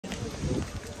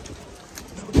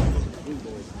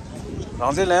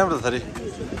Ranzel lembre thari.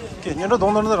 Ke nyero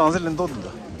don don ranzel lendo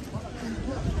dunda.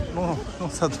 No, no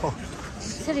sato.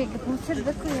 Seri ke puncher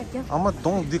da koya kya? Ama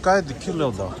don dikay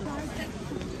dikilo da.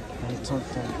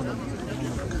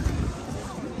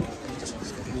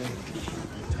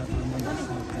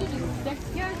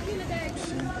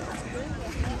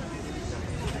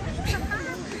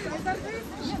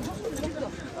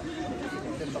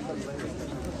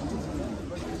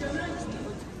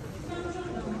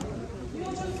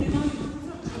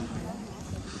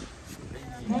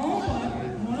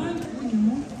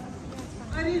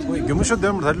 Gümüşe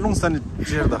dömür thari lungsani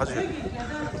jerde haje.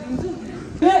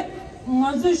 Be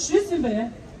ngaze shisi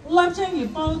be lapchangi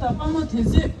pauda pamo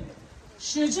tezi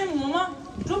shujin moma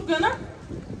rupgana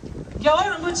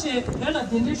gyawar ngoche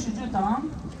ela dende shuju tam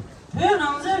he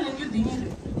rangze lengyu dingi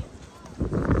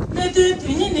ne de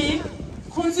teni ne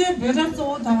khonje bera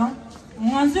zo tam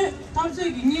ngaze tabje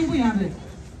gingi bu yare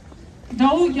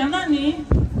dawo gyana ni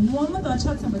moma da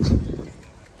cha tsabachi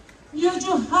yo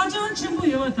jo hajan chimbu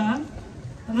yota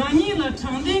Rani la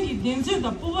Tandegi Denze the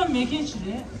Pova making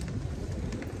Chile.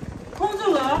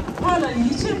 Consola, Pala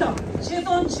Yichida,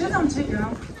 Cheton Chetam Chega,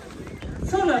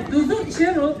 Sola Duzu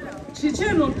Chero,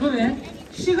 Chichero Tove,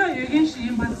 Shiga Yogan Shi,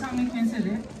 but Sami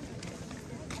Cancele.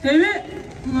 Deve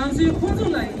Manzi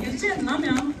Consola, Yichi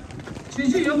Namiam,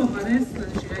 Chichi Yoga Mares,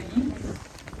 Shagi.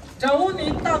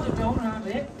 Jaoni Tadu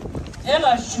Jaurabe,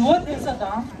 Ella Short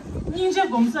Esada, Ninja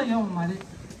Gomsa Yomare.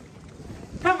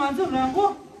 Tamazo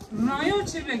Rango. Rayo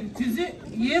chibe tuzi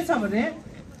ye sabare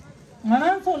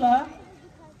maran sola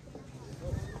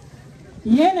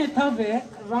ye ne tabe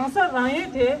ransa raye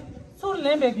the sur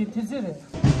lembe ki tuzi re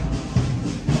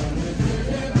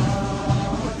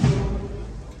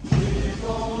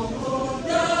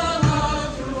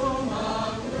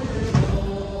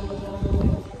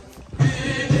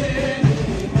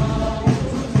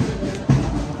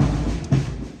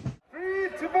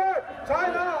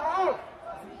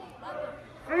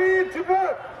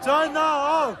China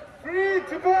out! Free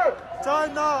Tibet!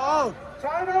 China out!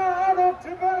 China out of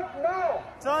Tibet now!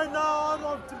 China out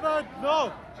of Tibet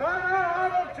now! China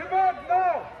out of Tibet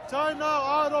now! China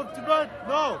out of Tibet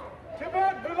now!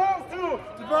 Tibet belongs to!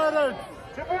 Tibetans!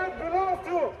 Tibet belongs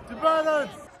to!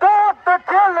 Tibetans! Stop the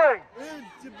killing! In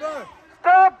Tibet!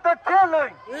 Stop the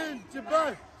killing! In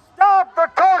Tibet! Stop the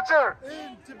torture!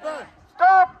 In Tibet!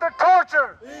 Stop the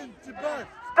torture! In Tibet!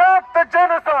 Stop the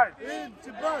genocide! In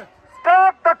Tibet!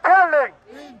 Stop the killing!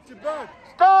 In Tibet!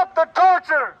 Stop the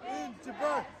torture! In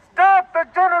Tibet! Stop the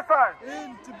genocide!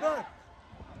 In Tibet!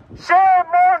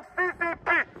 Shame on CCP!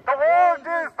 The world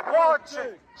is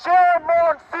watching! Shame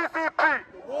on CCP!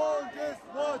 The world is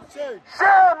watching!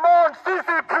 Shame on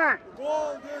CCP! The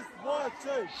world is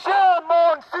watching! Shame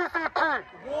on CCP!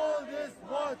 The world is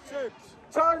watching!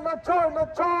 China, China,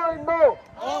 China!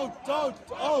 Out, out,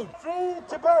 out! Free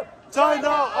Tibet! China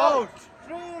out!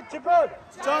 Free Tibet!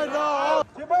 China out!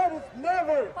 Tibet is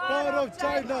never Part of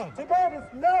China! Tibet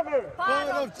is never Part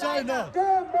of China!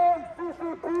 Shame on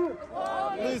CCP!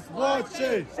 Is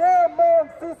watching! Shame on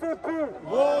CCP!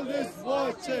 World is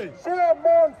watching! Shame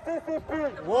on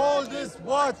CCP! World is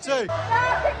watching!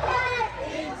 Stop the killing!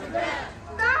 In Tibet!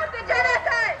 Stop the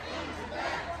genocide!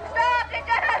 Stop the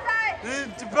genocide! In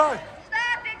Tibet!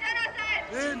 Stop the genocide!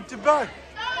 In Tibet!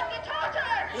 Stop the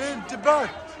torture! In Tibet!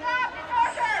 Stop the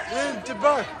torture! In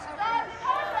Tibet! Stop the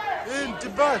torture! In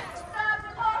Tibet! Stop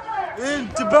the torture! In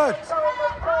Tibet!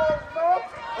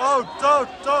 Out,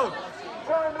 out, out!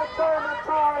 China, China,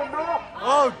 China!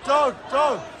 Out, out,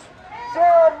 out!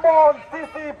 Shame on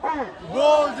CCP!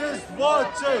 World is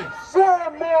watching!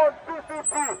 Shame on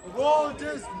CCP! World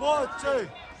is watching!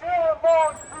 Shame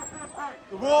on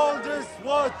CCP! World is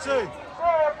watching!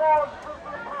 Shame on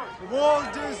CCP!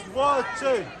 World is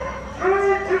watching!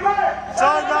 Free Tibet!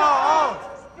 China out!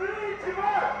 Free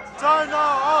Tibet! China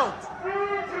out!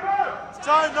 Free Tibet!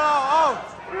 China out!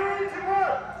 Free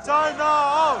Tibet! China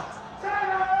out!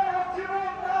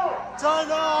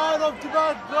 China out of Tibet now! China out of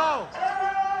Tibet now!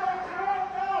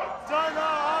 China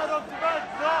out of Tibet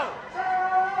now!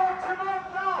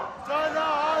 China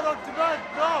out of Tibet!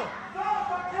 China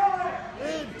out of Tibet!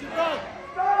 In Tibet!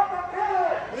 Stop the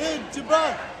killing! In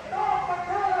Tibet! Stop the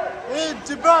killing!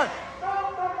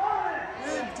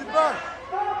 In Tibet!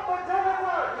 Stop the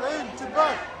genocide! In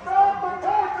Tibet! Stop the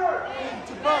torture! In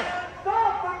Tibet!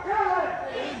 Stop the killing!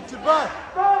 In Tibet!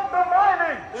 Stop the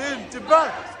mining! In Tibet!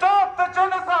 Stop the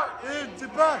genocide! In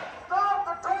Tibet! Stop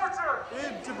the torture!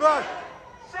 In Tibet!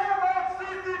 Shame on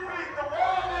CCP! The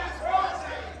world is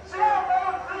watching! Shame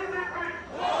on CCP!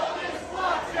 The world is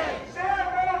watching!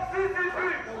 Shame on CCP!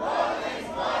 The world is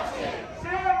watching!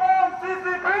 Shame on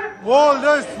CCP! World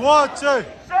is watching!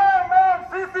 Shame on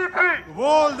CCP! CCP! The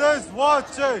world is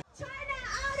watching. China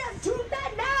out of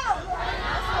Tibet now!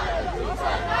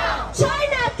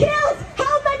 China kills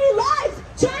how many lives?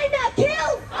 China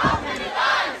kills how many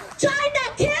lives? China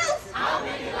kills how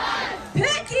many lives?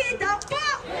 Peki the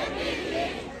fuck!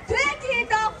 Peki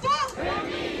the fuck!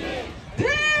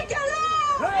 Pekalo!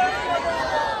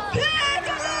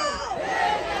 Pekalo!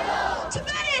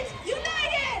 Tibetans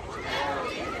united!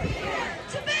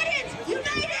 Tibetans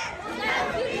united!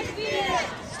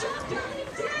 Stop burning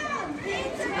down!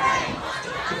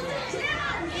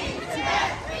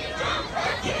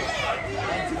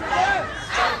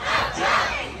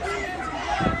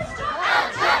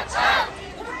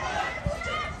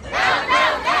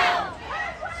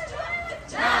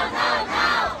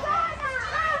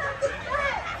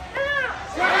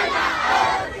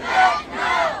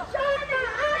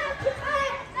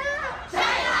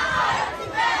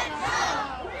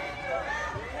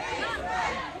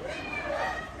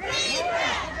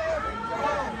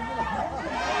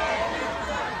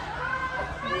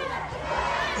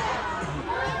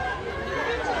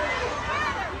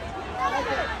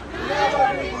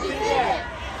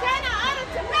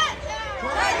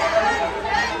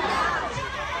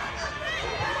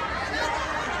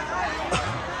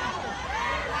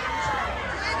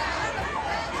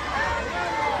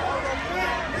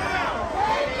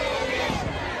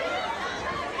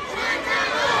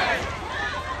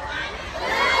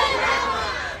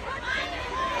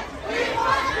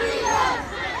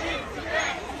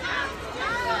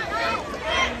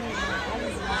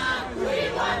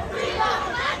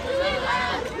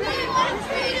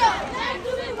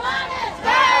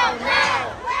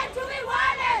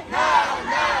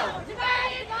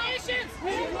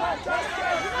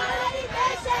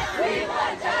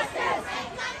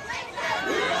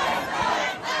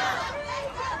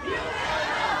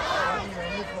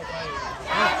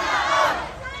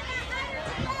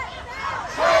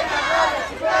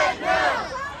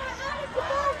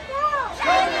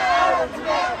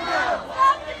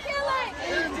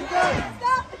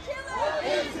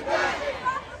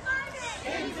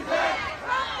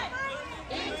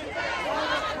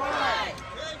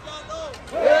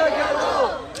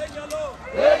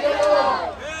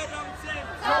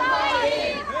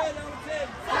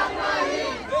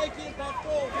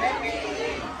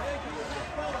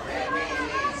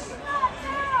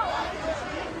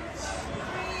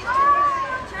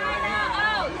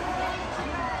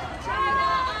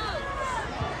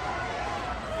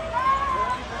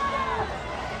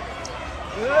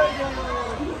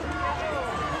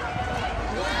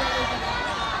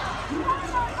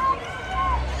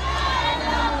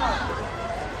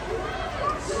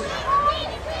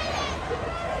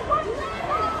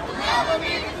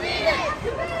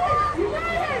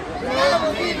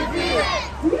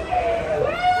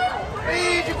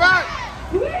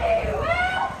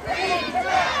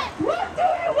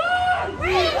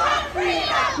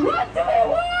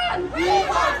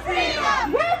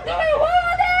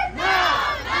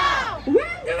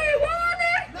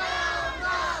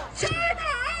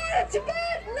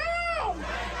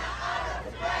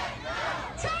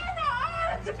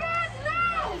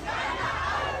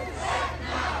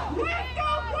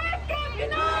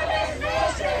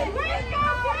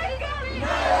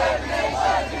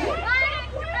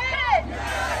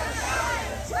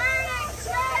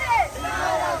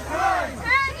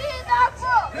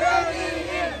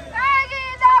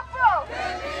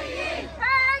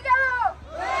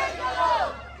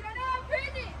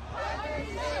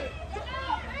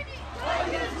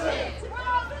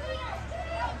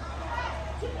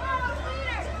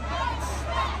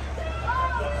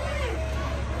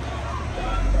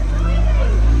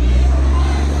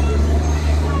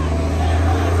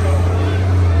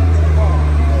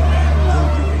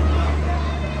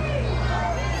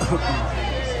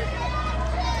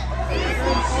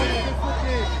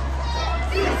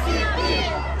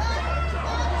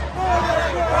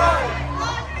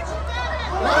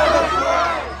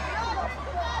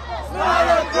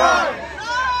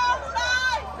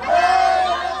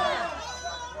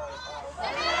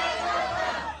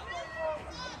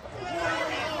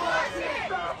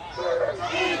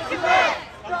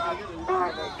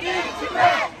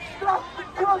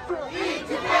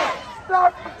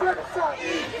 Stop burning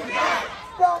down!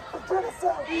 Stop killing!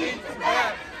 Stop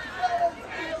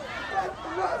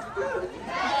killing!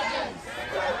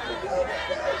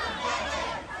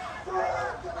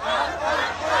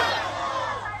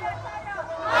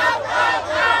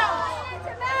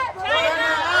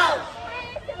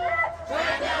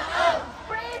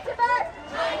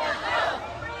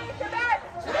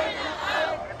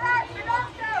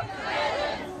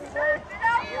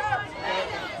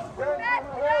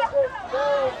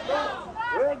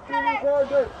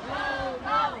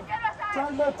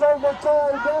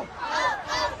 DORJEE.